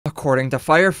According to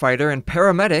firefighter and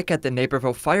paramedic at the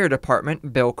Naperville Fire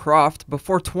Department, Bill Croft,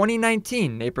 before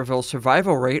 2019, Naperville's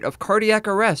survival rate of cardiac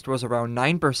arrest was around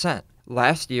 9%.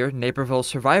 Last year, Naperville's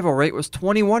survival rate was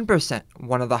 21%,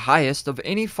 one of the highest of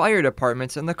any fire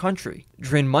departments in the country.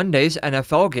 During Monday's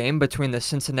NFL game between the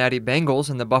Cincinnati Bengals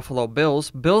and the Buffalo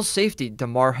Bills, Bills safety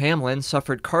Damar Hamlin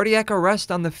suffered cardiac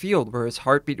arrest on the field where his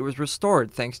heartbeat was restored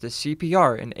thanks to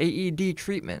CPR and AED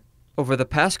treatment. Over the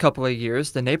past couple of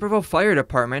years, the Naperville Fire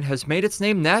Department has made its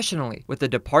name nationally with the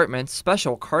department's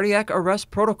special cardiac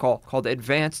arrest protocol called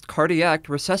Advanced Cardiac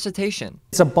Resuscitation.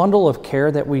 It's a bundle of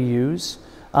care that we use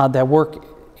that work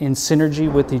in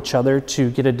synergy with each other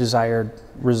to get a desired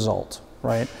result,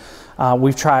 right?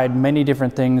 We've tried many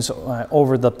different things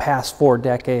over the past 4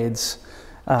 decades,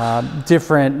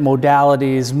 different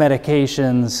modalities,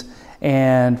 medications,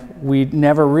 and we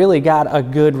never really got a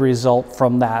good result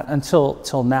from that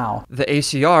until now. The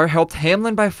ACR helped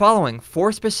Hamlin by following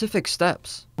 4 specific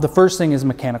steps. The first thing is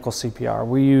mechanical CPR.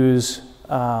 We use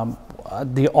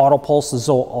the auto pulse, the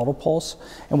Zoll auto pulse,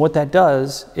 and what that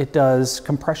does, it does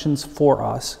compressions for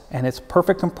us, and it's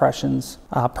perfect compressions,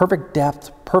 perfect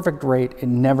depth, perfect rate. It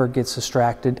never gets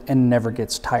distracted and never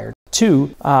gets tired.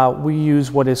 2, we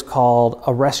use what is called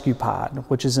a rescue pod,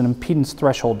 which is an impedance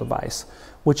threshold device,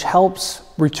 which helps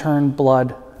return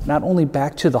blood not only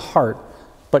back to the heart,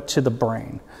 but to the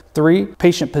brain. 3,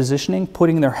 patient positioning,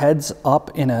 putting their heads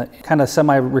up in a kind of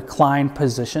semi-reclined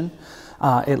position.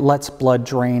 It lets blood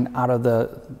drain out of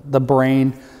the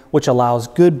brain, which allows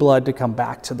good blood to come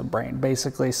back to the brain,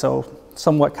 basically. So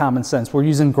somewhat common sense. We're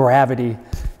using gravity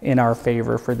in our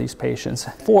favor for these patients.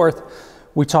 4th,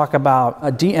 we talk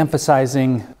about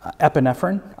de-emphasizing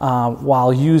epinephrine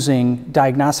while using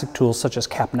diagnostic tools such as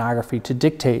capnography to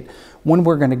dictate when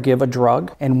we're going to give a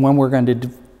drug and when we're going to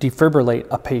defibrillate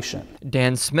a patient.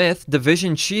 Dan Smith,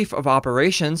 Division Chief of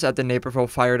Operations at the Naperville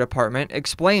Fire Department,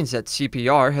 explains that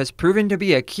CPR has proven to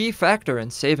be a key factor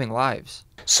in saving lives.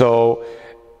 So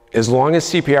as long as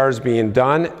CPR is being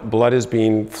done, blood is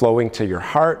flowing to your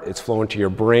heart, it's flowing to your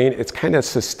brain, it's kind of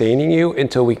sustaining you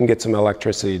until we can get some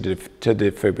electricity to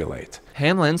defibrillate.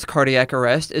 Hamlin's cardiac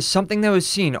arrest is something that was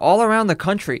seen all around the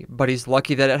country, but he's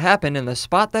lucky that it happened in the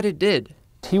spot that it did.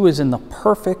 He was in the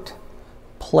perfect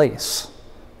place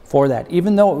for that.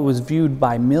 Even though it was viewed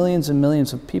by millions and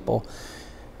millions of people,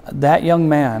 that young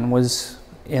man was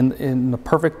in the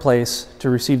perfect place to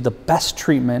receive the best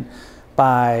treatment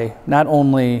by not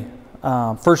only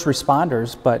first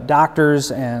responders, but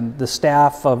doctors and the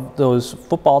staff of those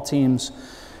football teams.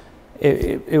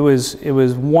 It was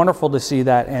wonderful to see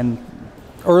that, and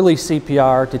early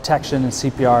CPR detection and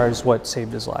CPR is what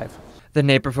saved his life. The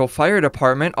Naperville Fire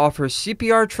Department offers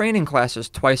CPR training classes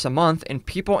twice a month, and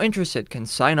people interested can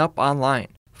sign up online.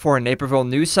 For Naperville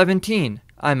News 17,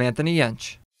 I'm Anthony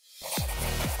Yench.